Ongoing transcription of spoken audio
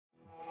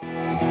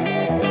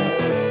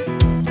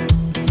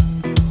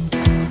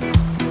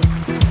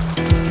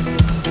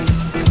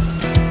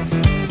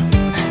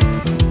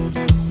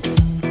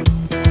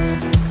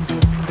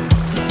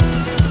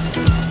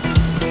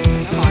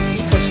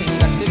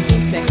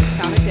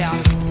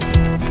down.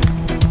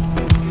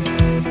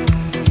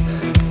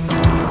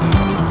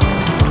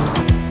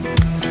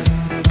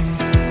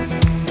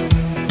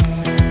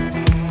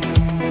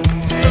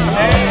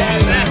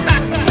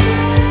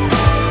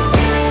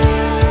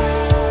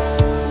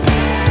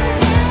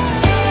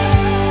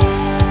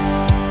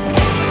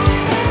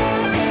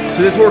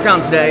 So this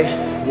workout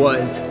today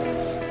was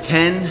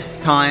 10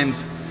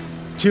 times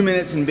 2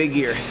 minutes in big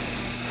gear.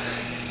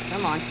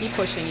 Come on, keep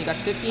pushing. You got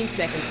 15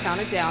 seconds. Count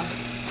it down.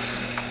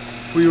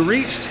 We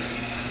reached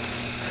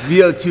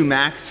VO2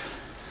 max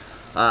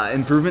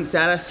improvement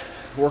status,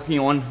 working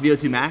on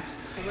VO2 max.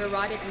 And we're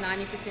right at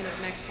 90%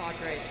 of max heart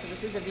rate. So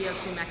this is a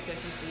VO2 max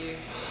session for you.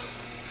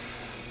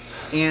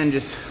 And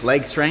just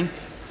leg strength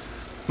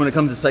when it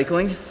comes to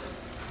cycling.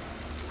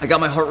 I got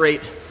my heart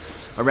rate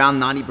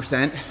around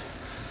 90%,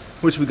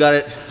 which we got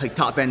at like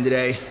top end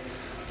today,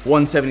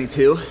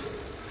 172.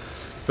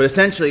 But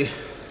essentially,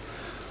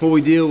 what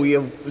we do, we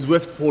have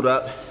Zwift pulled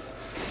up,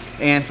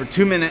 and for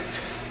 2 minutes,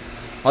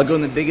 I'll go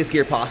in the biggest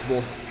gear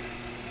possible.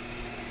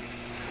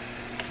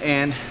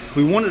 And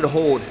we wanted to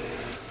hold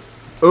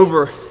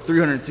over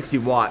 360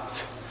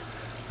 watts.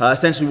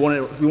 Essentially,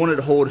 we wanted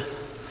to hold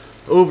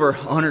over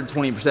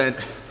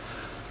 120%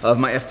 of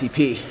my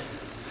FTP.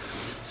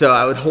 So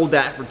I would hold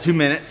that for 2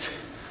 minutes,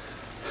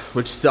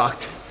 which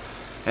sucked.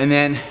 And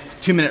then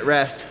 2 minute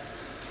rest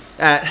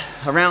at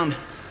around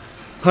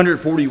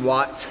 140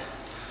 watts,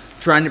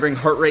 trying to bring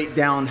heart rate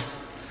down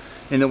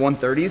in the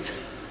 130s.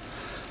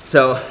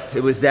 So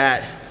it was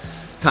that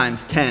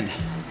times 10.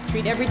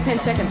 Treat every 10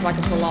 seconds like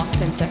it's the last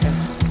 10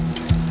 seconds.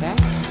 Okay?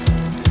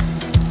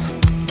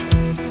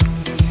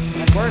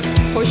 That works.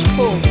 Push,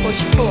 pull,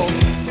 push, pull.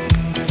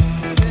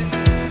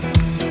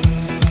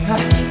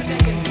 That's it. 8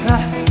 seconds.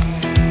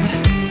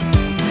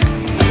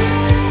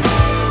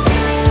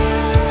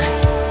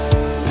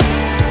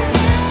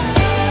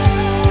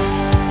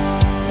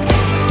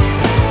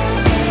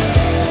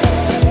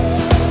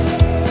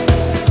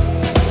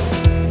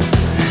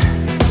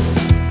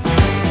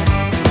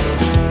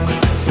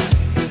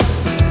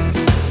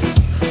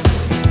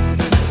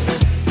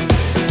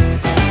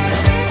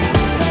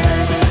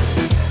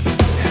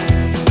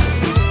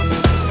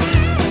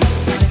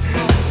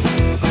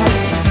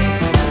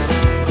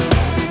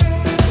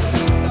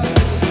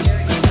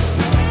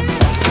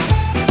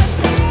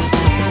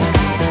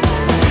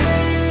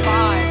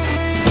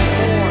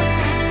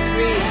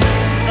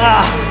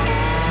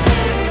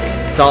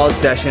 Solid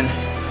session,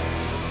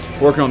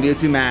 working on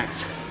VO2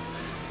 max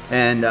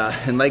and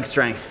leg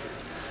strength.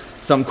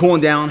 So I'm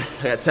cooling down.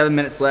 I got 7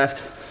 minutes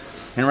left,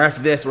 and right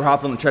after this, we're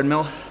hopping on the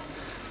treadmill,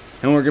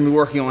 and we're gonna be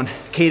working on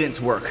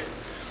cadence work,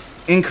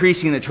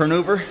 increasing the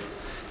turnover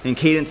and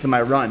cadence of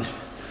my run,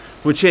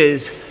 which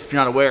is, if you're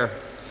not aware,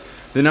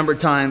 the number of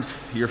times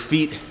your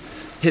feet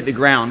hit the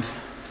ground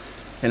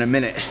in a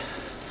minute.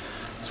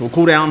 So we'll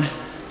cool down,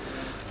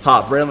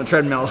 hop right on the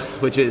treadmill,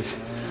 which is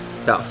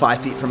about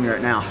 5 feet from me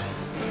right now.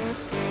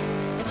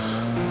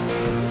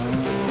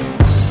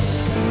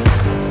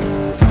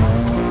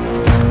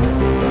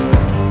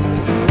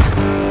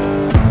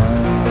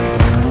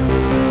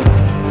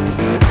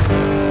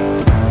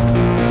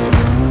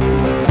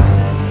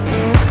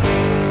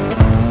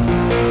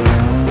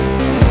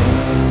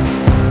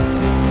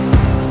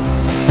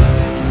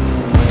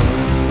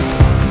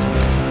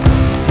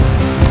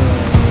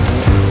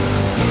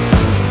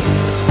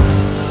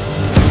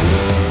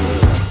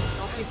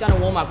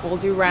 We'll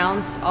do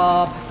rounds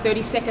of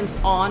 30 seconds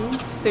on,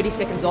 30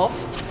 seconds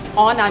off.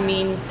 On, I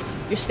mean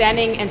you're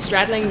standing and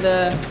straddling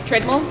the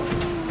treadmill,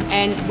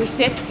 and we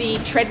set the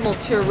treadmill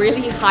to a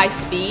really high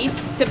speed,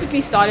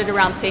 typically started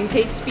around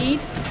 10K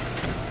speed,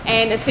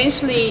 and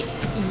essentially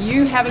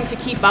you having to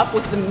keep up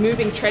with the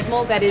moving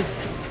treadmill that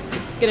is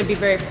going to be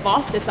very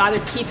fast. It's either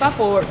keep up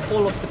or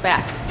fall off the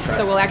back. Right.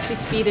 So we'll actually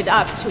speed it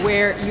up to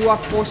where you are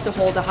forced to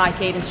hold a high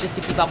cadence just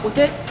to keep up with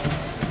it.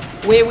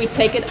 Where we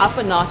take it up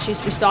a notch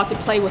is we start to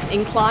play with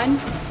incline.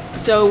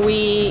 So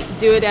we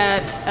do it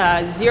at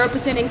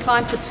 0%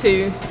 incline for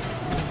 2,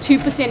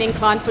 2%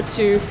 incline for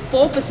 2,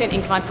 4%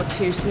 incline for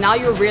 2. So now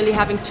you're really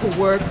having to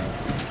work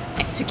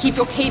to keep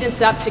your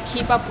cadence up, to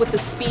keep up with the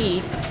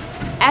speed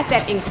at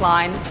that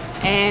incline.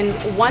 And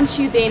once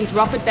you then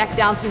drop it back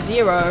down to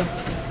 0,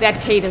 that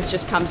cadence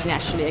just comes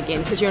naturally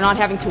again, because you're not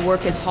having to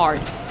work as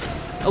hard.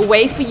 A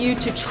way for you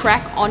to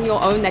track on your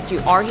own that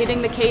you are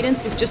hitting the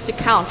cadence is just to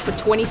count for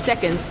 20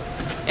 seconds.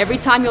 Every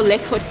time your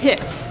left foot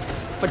hits,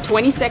 for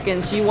 20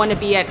 seconds, you want to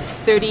be at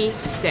 30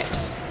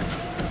 steps.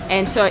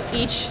 And so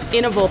each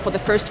interval for the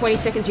first 20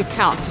 seconds you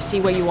count to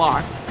see where you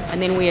are,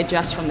 and then we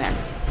adjust from there.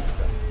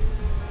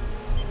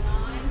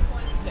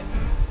 9.6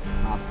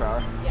 miles per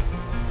hour. Yeah.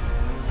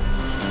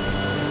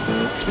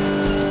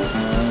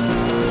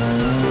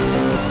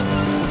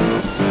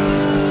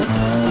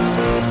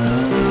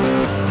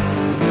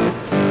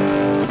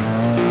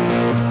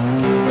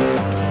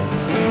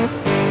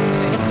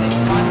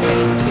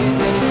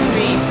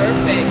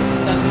 Perfect.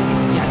 So,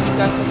 yeah, keep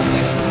going till the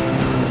 30.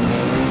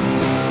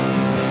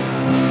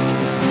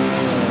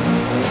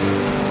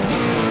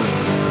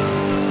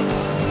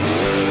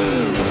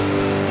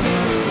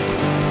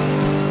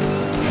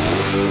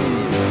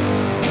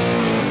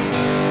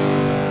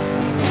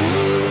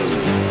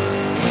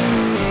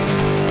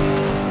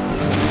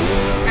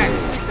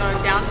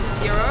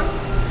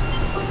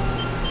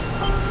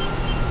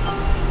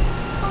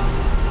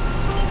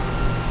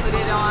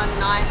 around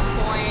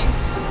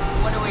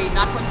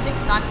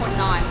 9.6,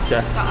 9.9. So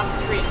just got up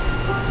to 3.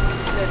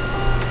 So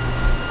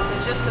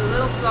it's just a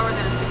little slower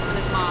than a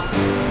 6-minute mile.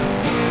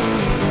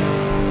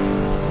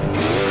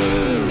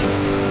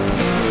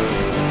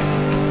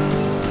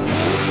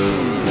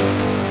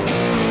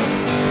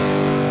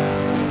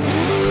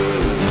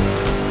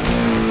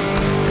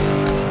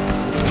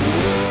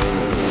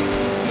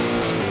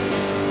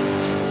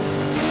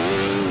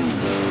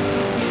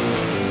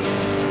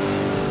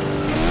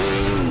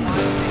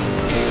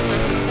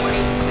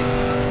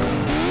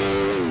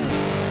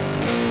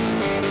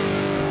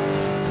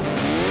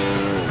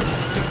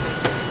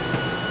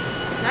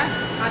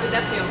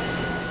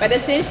 But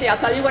essentially, I'll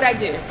tell you what I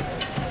do.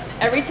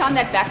 Every time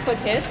that back foot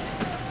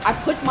hits, I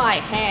put my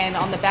hand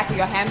on the back of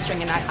your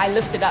hamstring and I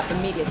lift it up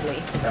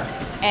immediately. Okay.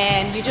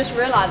 And you just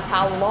realize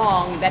how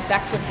long that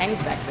back foot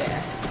hangs back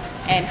there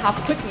and how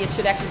quickly it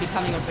should actually be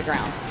coming off the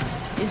ground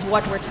is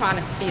what we're trying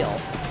to feel.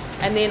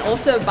 And then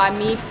also by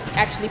me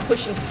actually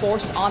pushing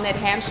force on that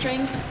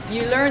hamstring,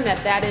 you learn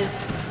that that is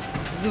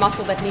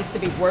muscle that needs to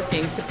be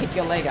working to pick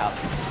your leg up.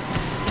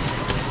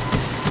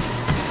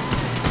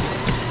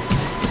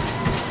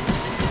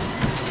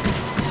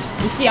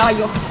 You see how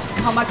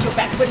much your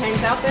back foot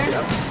hangs out there?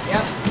 Yep.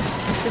 Yep.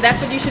 So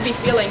that's what you should be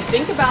feeling.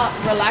 Think about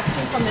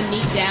relaxing from the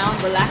knee down,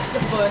 relax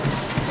the foot.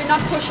 If you're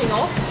not pushing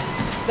off,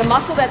 the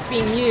muscle that's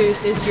being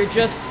used is you're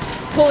just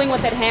pulling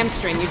with that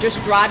hamstring. You're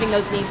just driving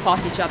those knees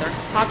past each other.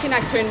 How can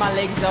I turn my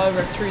legs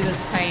over through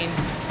this pain?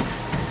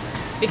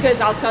 Because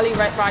I'll tell you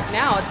right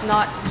now, it's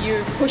not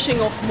you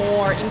pushing off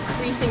more,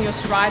 increasing your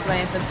stride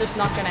length. It's just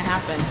not going to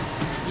happen.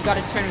 You got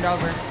to turn it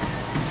over.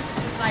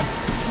 It's like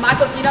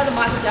Michael, you know the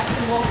Michael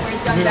Jackson walk where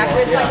he's going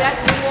backwards like that,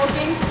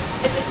 moonwalking?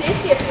 It's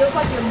essentially, it feels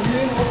like you're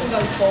moonwalking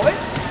going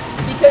forwards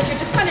because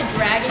you're just kind of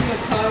dragging your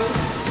toes,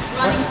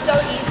 running so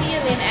easy,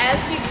 and then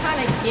as you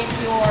kind of get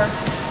your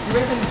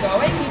rhythm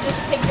going, you just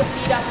pick your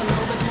feet up a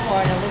little bit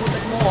more and a little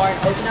bit more and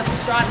open up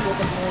your stride a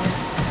little bit more.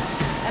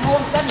 And all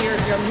of a sudden you're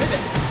moving.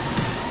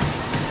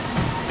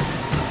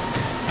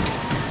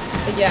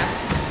 But yeah,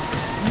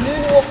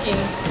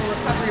 moonwalking for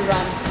recovery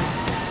runs.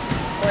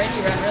 Or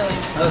any run, really.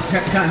 Oh, that's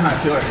kind of how I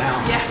feel right now.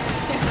 Yeah.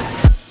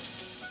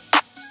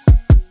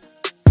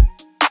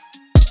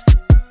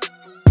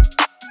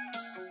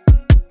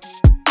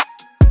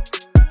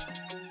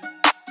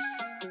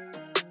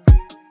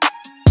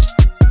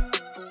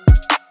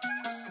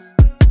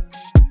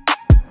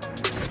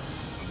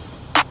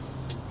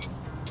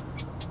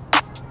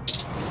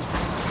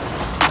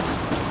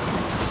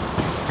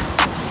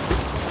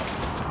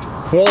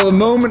 Well, the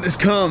moment has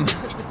come.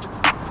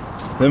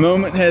 The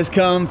moment has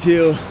come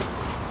to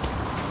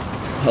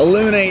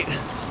eliminate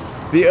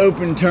the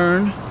open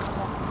turn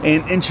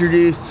and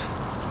introduce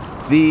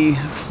the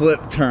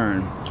flip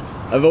turn.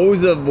 I've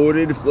always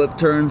avoided flip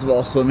turns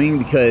while swimming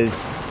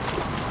because,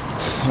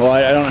 well,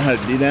 I don't know how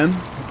to do them,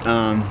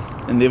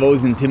 and they've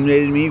always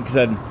intimidated me because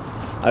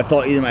I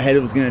thought either my head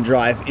was going to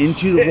drive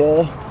into the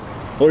wall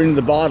or into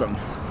the bottom.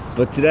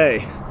 But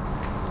today,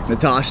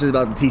 Natasha's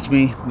about to teach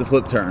me the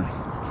flip turn.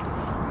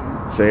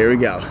 So here we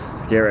go.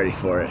 Get ready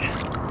for it.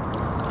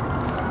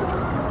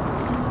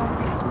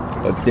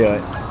 Let's do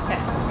it.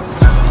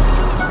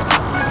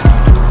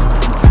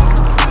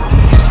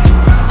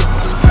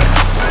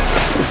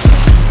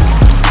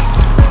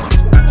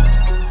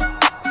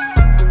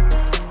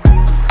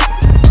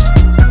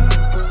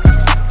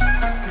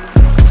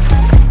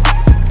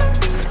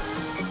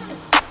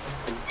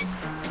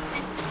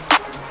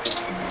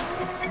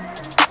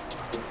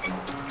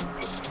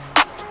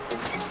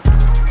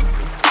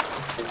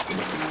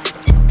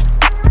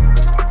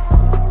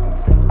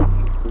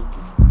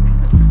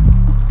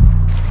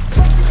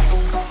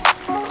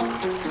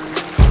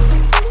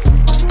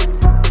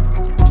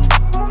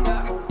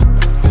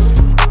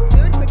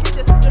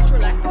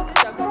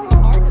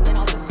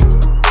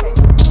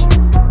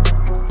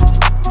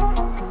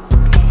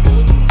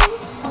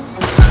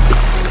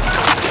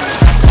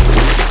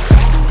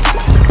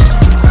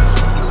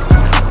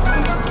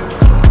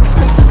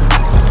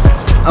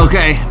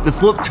 Okay, the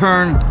flip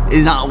turn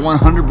is not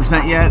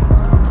 100% yet,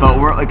 but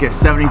we're at like a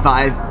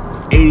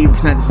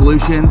 75-80%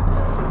 solution,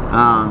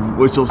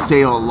 which will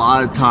save a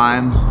lot of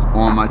time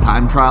on my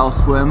time trial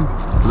swim.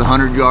 For the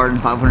 100-yard and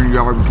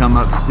 500-yard will come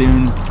up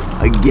soon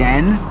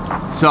again.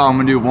 So I'm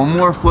gonna do one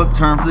more flip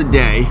turn for the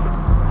day,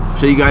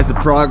 show you guys the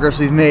progress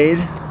we've made.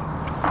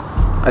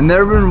 I've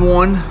never been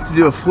one to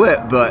do a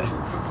flip, but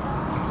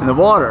in the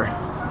water,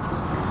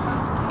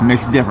 it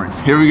makes a difference.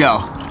 Here we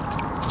go.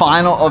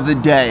 Final of the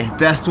day,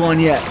 best one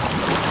yet.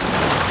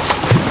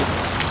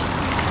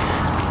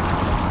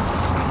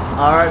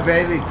 All right,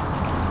 baby.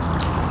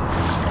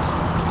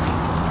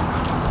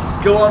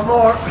 Go on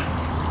more.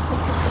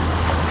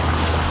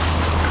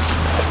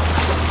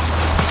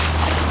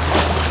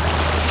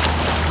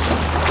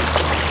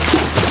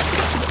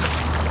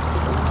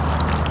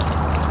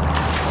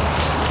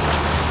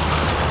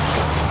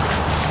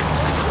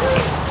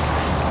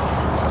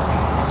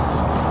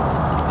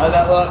 How'd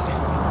that look?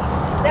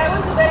 That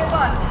was the best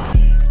one.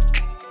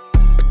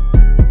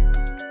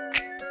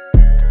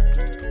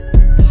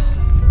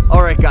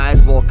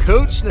 well,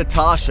 Coach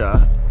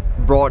Natasha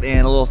brought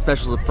in a little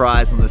special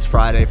surprise on this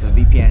Friday for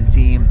the BPN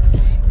team.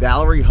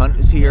 Valerie Hunt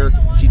is here.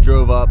 She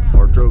drove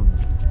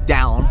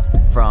down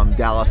from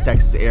Dallas,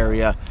 Texas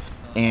area,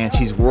 and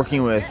she's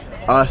working with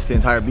us, the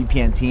entire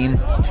BPN team,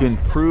 to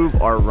improve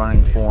our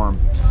running form.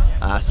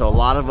 So a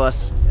lot of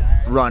us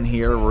run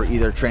here. We're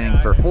either training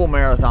for full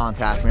marathons,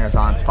 half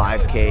marathons,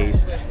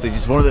 5Ks. So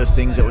just one of those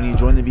things that when you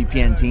join the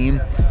BPN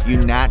team, you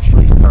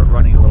naturally start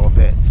running a little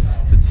bit.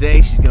 So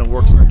today she's going to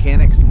work some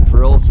mechanics, some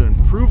drills to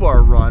improve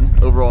our run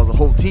overall as a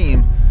whole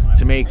team,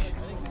 to make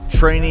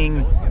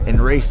training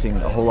and racing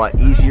a whole lot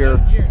easier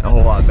and a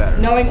whole lot better.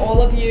 Knowing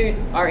all of you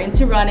are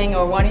into running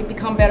or want to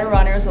become better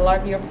runners, a lot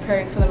of you are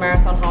preparing for the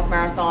marathon, half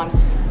marathon,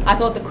 I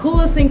thought the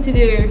coolest thing to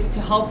do to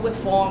help with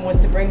form was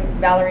to bring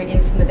Valerie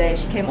in from the day.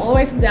 She came all the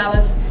way from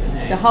Dallas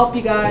to help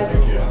you guys,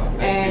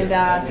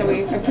 and so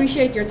we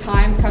appreciate your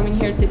time coming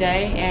here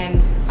today,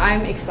 and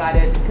I'm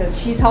excited because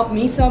she's helped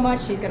me so much.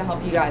 She's going to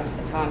help you guys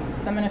a ton.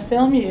 I'm going to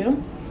film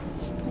you,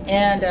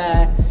 and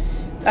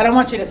I don't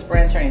want you to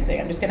sprint or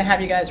anything. I'm just going to have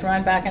you guys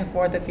run back and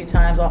forth a few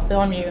times. I'll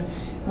film you.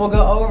 We'll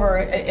go over,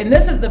 and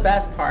this is the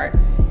best part.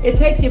 It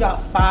takes you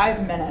about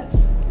 5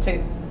 minutes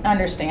to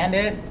understand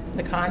it,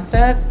 the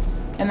concept.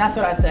 And that's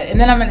what I said. And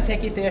then I'm going to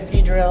take you through a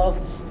few drills,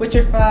 which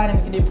are fun, and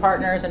you can do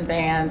partners and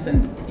bands,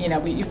 and you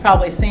know, you've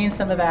probably seen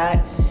some of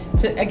that.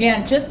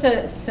 Again, just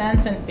to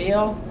sense and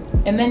feel,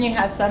 and then you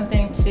have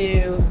something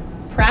to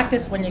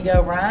practice when you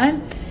go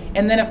run.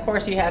 And then of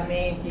course you have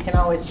me. You can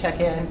always check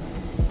in,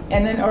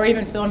 and then or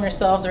even film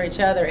yourselves or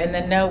each other, and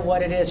then know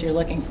what it is you're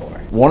looking for.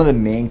 One of the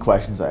main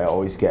questions I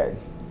always get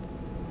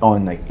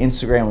on like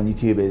Instagram, on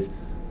YouTube is,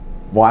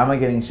 why am I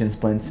getting shin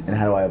splints, and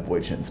how do I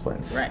avoid shin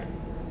splints? Right.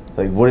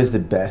 Like, what is the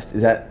best?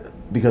 Is that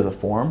because of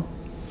form?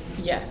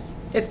 Yes.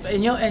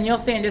 And you'll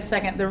see in just a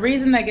second. The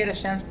reason they get a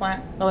shin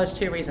splint, well, there's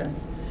two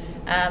reasons.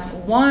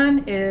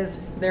 One is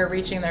they're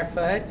reaching their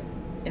foot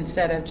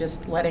instead of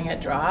just letting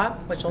it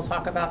drop, which we'll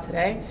talk about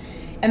today.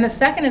 And the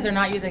second is they're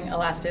not using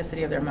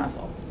elasticity of their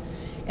muscle.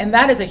 And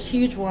that is a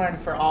huge one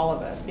for all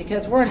of us,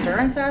 because we're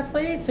endurance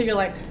athletes. So you're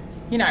like,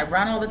 you know, I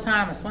run all the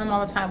time, I swim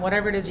all the time,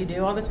 whatever it is you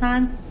do all the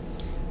time.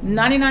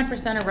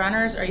 99% of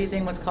runners are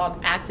using what's called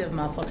active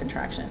muscle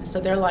contraction. So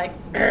they're like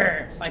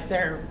they're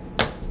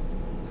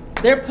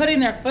putting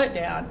their foot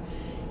down,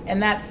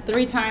 and that's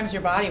 3 times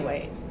your body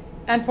weight.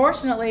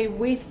 Unfortunately,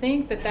 we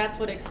think that that's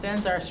what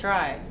extends our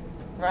stride,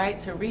 right,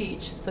 to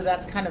reach. So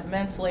that's kind of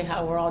mentally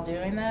how we're all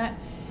doing that.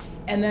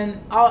 And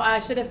then I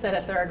should have said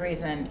a third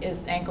reason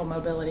is ankle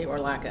mobility or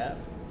lack of.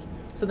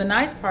 So the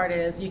nice part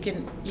is you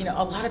can, you know,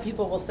 a lot of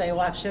people will say, well,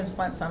 I have shin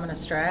splints, so I'm going to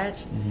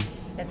stretch. Mm-hmm.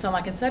 And so I'm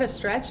like, instead of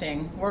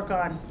stretching, work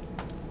on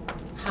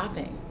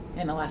hopping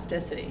and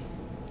elasticity.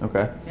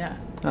 Okay. Yeah.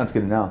 That's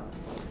good to know.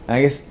 And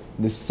I guess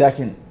the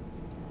second,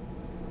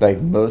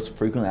 like, most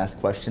frequently asked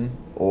question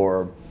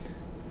or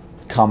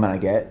comment I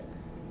get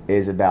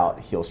is about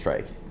heel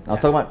strike. I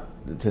was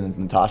talking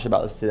to Natasha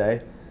about this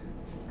today.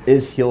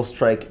 Is heel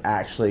strike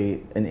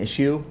actually an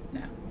issue?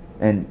 No.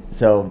 And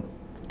so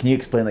can you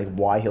explain like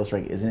why heel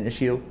strike isn't an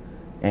issue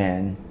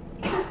and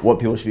what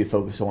people should be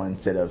focused on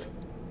instead of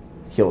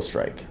heel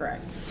strike?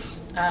 Correct.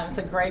 It's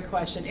a great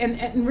question.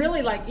 And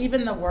really, like,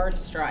 even the word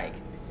strike,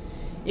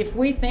 if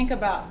we think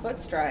about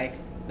foot strike,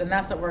 then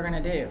that's what we're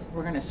going to do.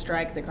 We're going to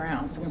strike the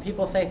ground. So when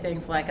people say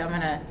things like, I'm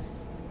going to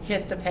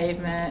hit the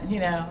pavement, you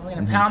know, I'm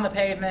going to pound the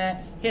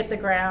pavement, hit the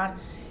ground.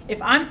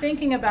 If I'm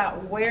thinking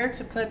about where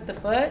to put the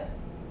foot,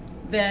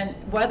 then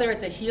whether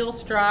it's a heel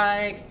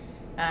strike,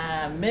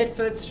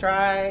 midfoot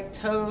strike,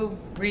 toe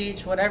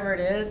reach, whatever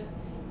it is,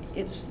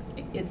 it's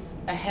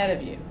ahead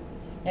of you.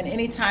 And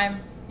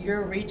anytime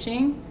you're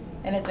reaching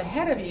and it's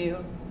ahead of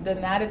you,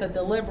 then that is a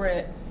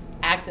deliberate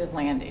active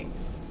landing.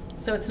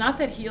 So it's not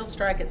that heel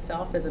strike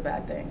itself is a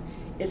bad thing.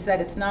 It's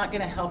that it's not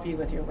going to help you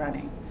with your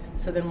running.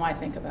 So then why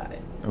think about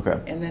it? Okay.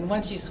 And then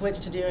once you switch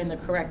to doing the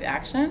correct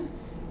action,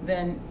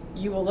 then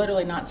you will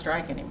literally not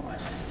strike anymore.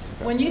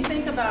 Okay. When you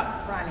think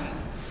about running,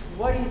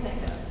 what do you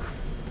think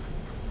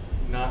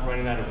of? Not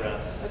running out of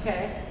breath.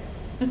 Okay.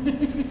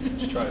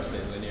 Just try to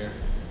stay linear.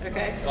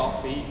 Okay.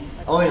 Soft feet.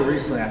 Only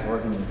recently after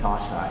working with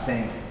Natasha, I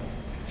think,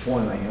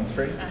 pulling my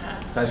hamstring.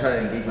 So I try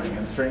to engage my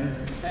hamstring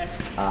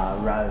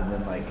rather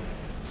than like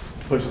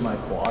push my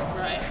quad.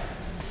 Right.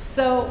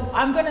 So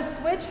I'm going to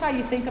switch how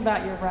you think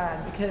about your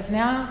run, because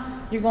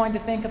now you're going to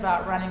think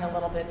about running a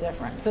little bit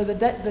different. So the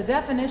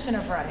definition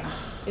of running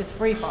is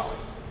free falling.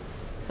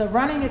 So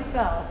running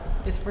itself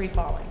is free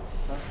falling.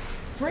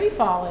 Free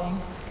falling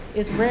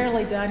is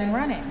rarely done in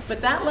running,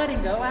 but that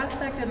letting go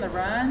aspect in the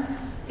run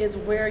is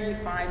where you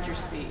find your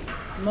speed.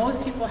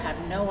 Most people have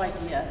no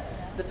idea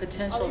the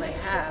potential they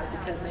have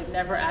because they've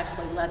never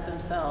actually let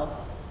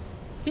themselves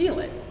feel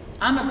it.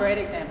 I'm a great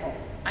example.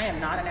 I am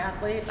not an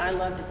athlete. I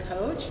love to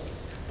coach,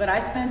 but I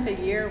spent a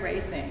year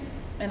racing,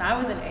 and I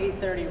was an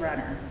 8:30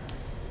 runner,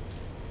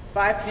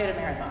 5K to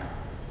marathon,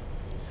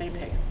 same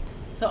pace.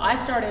 So I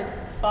started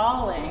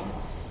falling,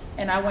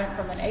 and I went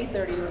from an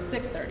 8:30 to a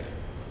 6:30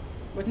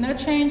 with no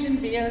change in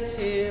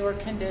VO2 or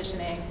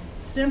conditioning,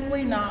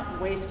 simply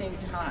not wasting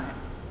time.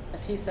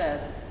 As he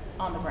says,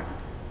 on the ground.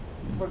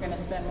 We're going to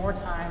spend more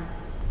time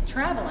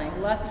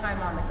traveling, less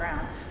time on the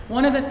ground.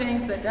 One of the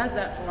things that does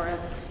that for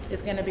us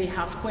is going to be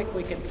how quick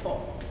we can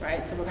pull,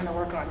 right? So we're going to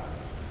work on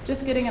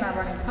just getting in our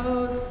running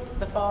pose,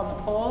 the fall and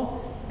the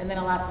pull, and then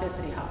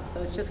elasticity hop.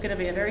 So it's just going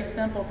to be a very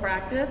simple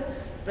practice,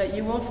 but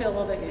you will feel a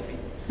little bit goofy.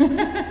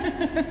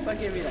 So I'll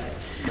give you that.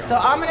 So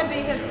I'm going to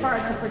be his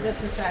partner for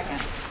just a second.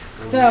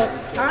 So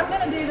I'm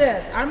going to do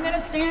this. I'm going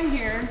to stand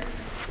here,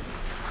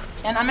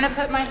 and I'm going to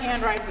put my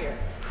hand right here.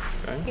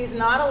 Okay. He's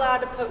not allowed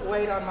to put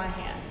weight on my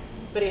hand,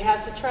 but he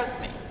has to trust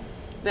me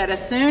that as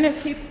soon as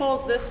he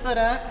pulls this foot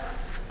up,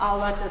 I'll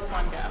let this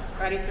one go.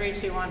 Ready? 3,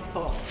 2, 1,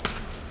 pull.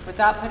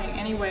 Without putting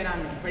any weight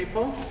on me. Ready,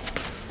 pull?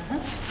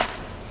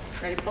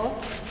 Ready, pull?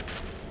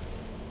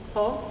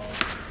 Pull.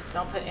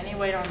 Don't put any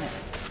weight on me.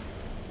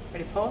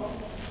 Ready, pull?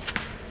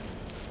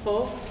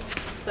 Pull.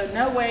 So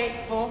no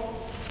weight, pull.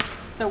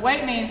 So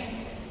weight means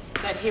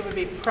that he would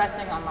be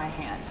pressing on my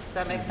hand. Does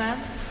that make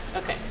sense?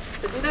 Okay.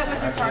 So do that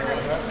with your partner.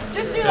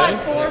 Just do like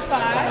 4 or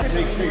 5.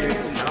 Make sure you're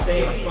in the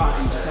same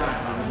spot each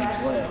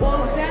time.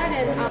 Well, that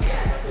is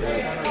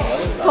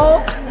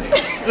Pull.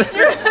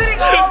 You're putting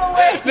all the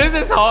way. This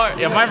is hard.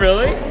 Am I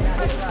really?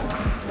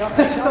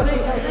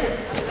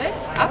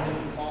 up.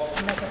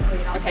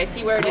 Okay,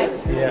 see where it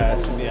is? Yeah,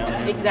 it should be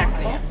on.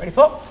 Exactly. Ready,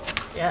 pull?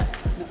 Yes.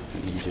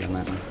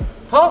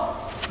 Pull.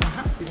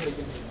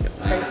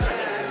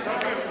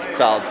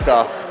 Solid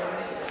stuff.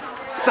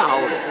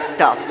 Solid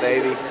stuff,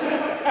 baby.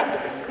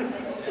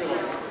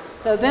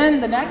 So then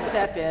the next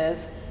step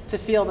is to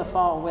feel the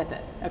fall with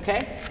it,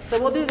 okay? So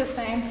we'll do the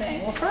same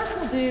thing. Well, first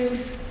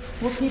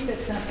we'll keep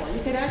it simple.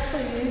 You could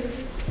actually use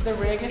the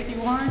rig if you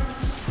want,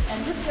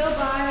 and just go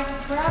by,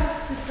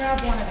 just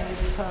grab one of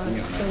these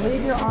posts. So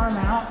leave your arm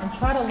out and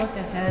try to look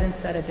ahead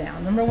instead of down.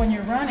 Remember, when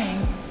you're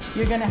running,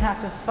 you're gonna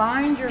have to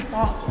find your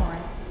fall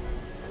point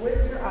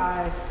with your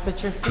eyes,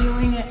 but you're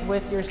feeling it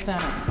with your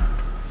center.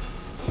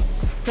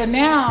 So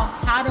now,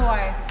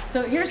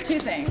 so here's 2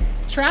 things.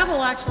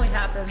 Travel actually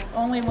happens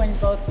only when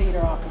both feet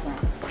are off the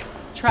ground.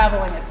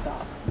 Traveling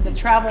itself, the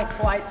travel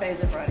flight phase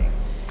of running.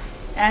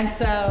 And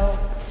so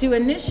to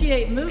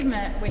initiate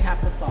movement, we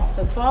have to fall.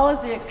 So fall is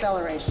the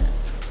acceleration.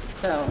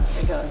 So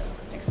it goes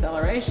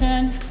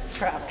acceleration,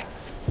 travel,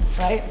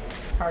 right?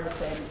 It's hard to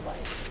stay in place.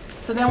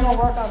 So then we'll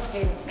work on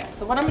cadence next.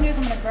 So what I'm gonna do is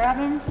I'm gonna grab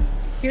him.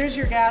 Here's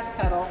your gas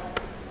pedal.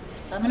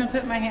 I'm gonna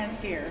put my hands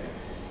here.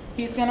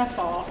 He's gonna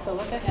fall, so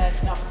look ahead.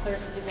 No,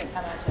 he's gonna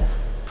come at you.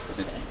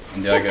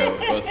 And do I go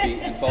both feet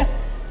and fall?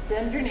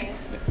 Bend your knees.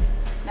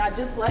 Now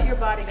just let your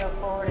body go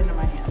forward into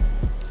my hands.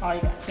 All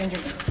you got, bend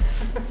your knees.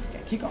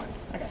 Okay, keep going.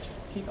 I got you,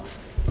 keep going.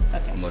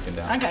 Okay. I'm looking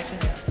down. I got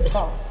you,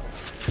 fall.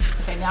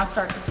 Okay, now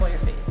start to pull your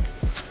feet.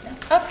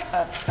 Yeah. Up,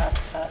 up, up,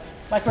 up.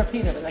 Like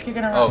repeatedly, like you're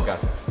gonna run. Oh,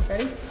 gotcha.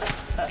 Ready?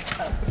 Up,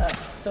 up, up.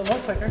 So a little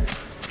quicker.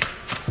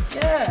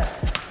 Yeah.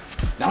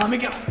 Now let me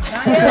go.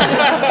 Not yet.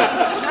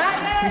 Not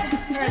yet.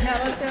 All right, now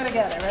let's go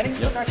together. Ready?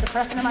 Yep. Start to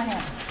press into my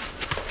hands.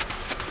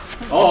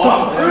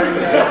 Oh, there you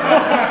go.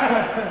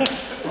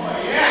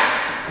 Oh yeah.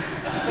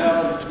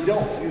 So you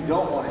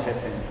don't want to hit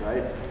things,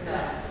 right? No.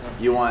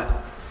 You want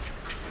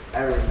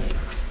everything.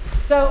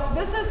 So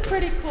this is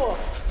pretty cool.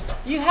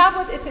 You have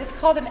what it's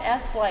called an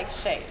S-like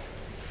shape,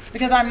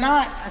 because I'm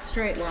not a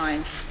straight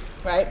line,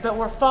 right? But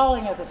we're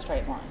falling as a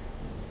straight line.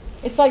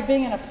 It's like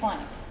being in a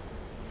plank,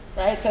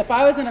 right? So if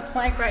I was in a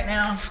plank right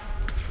now,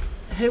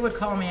 who would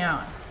call me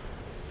out?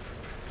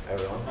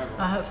 Everyone.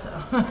 I hope so.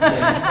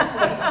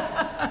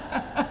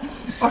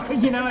 Or,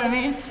 you know what I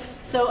mean?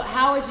 So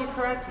how would you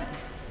correct me?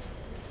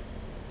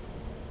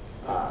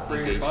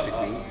 Engage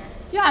techniques.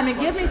 Yeah, I mean,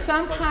 give me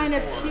some kind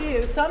of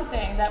cue,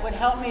 something that would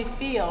help me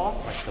feel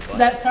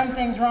that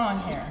something's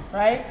wrong here,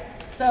 right?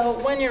 So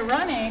when you're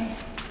running,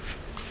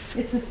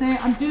 it's the same.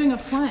 I'm doing a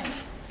plank,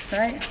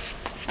 right?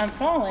 I'm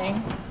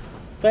falling,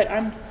 but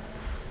I'm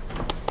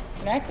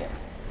connected.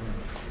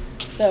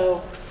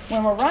 So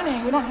when we're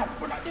running, we're not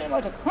doing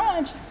like a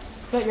crunch,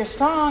 but you're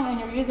strong and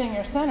you're using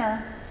your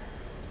center,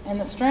 and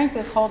the strength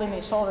is holding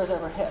these shoulders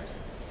over hips.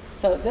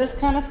 So this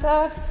kind of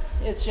stuff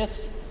is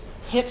just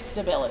hip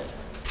stability.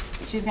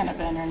 She's gonna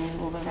bend her knees a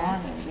little bit more.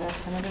 There we go.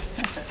 And then just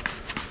pinch it.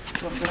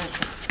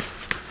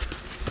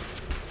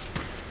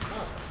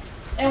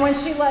 And when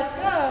she lets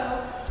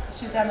go,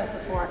 she's done this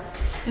before.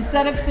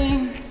 Instead of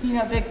seeing,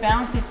 big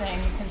bouncy thing,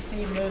 you can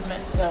see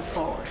movement go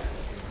forward.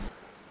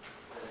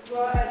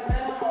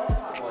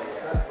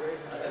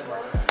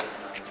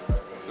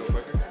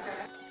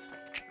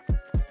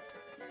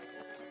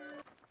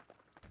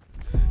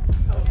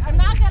 I'm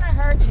not gonna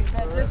hurt you.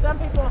 That's just some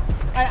people. All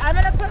right, I'm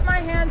gonna put my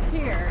hands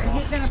here, and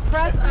he's gonna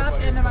press up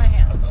into my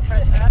hands.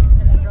 Press up,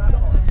 and then drop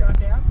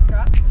down,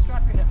 drop. Just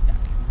drop your hips down.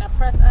 Now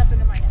press up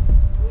into my hands.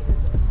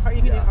 Or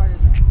you can do harder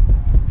than that.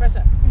 Press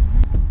up.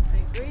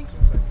 Ready, 3,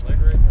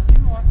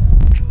 2 more.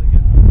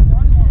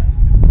 1 more.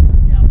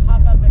 Now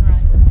pop up and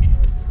run.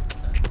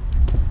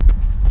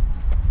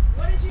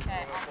 What did you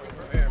say?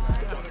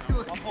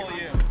 I'll pull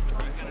you.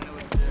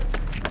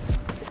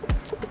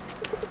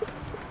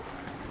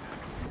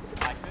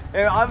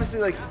 And obviously,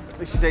 like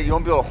she said, you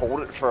won't be able to hold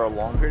it for a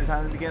long period of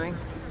time in the beginning.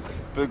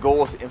 the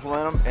goal is to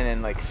implement them and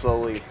then like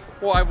slowly.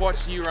 Well, I've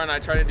watched you run. I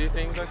try to do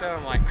things like that.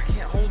 I'm like, I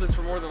can't hold this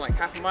for more than like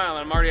half a mile, and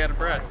I'm already out of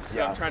breath. So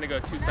I'm trying to go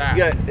too fast.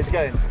 It's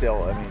got to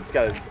instill. I mean, it's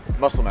got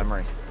muscle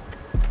memory.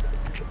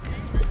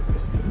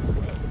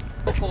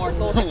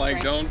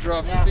 Like, don't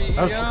drop the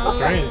CEO. That's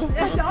great.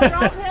 Don't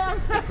drop him.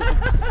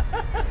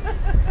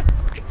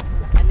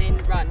 And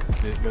then run.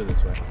 Go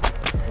this way.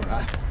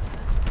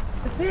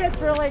 See, it's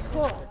really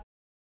cool.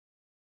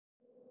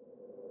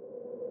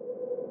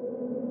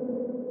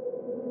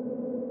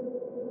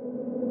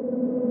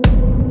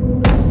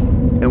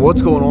 And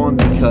what's going on,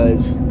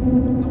 because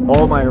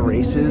all my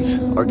races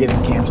are getting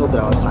canceled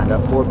that I was signed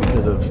up for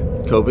because of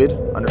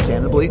COVID,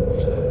 understandably.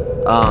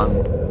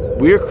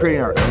 We are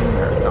creating our own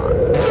marathon.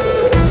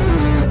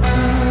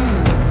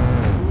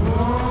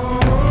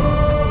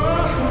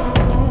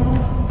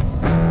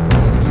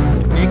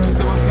 Nick, you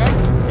still okay?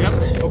 Yep.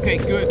 Okay,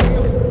 good.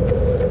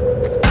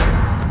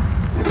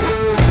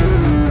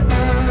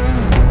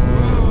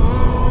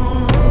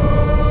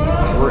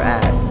 We're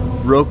at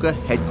Roca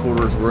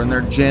headquarters. We're in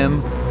their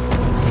gym.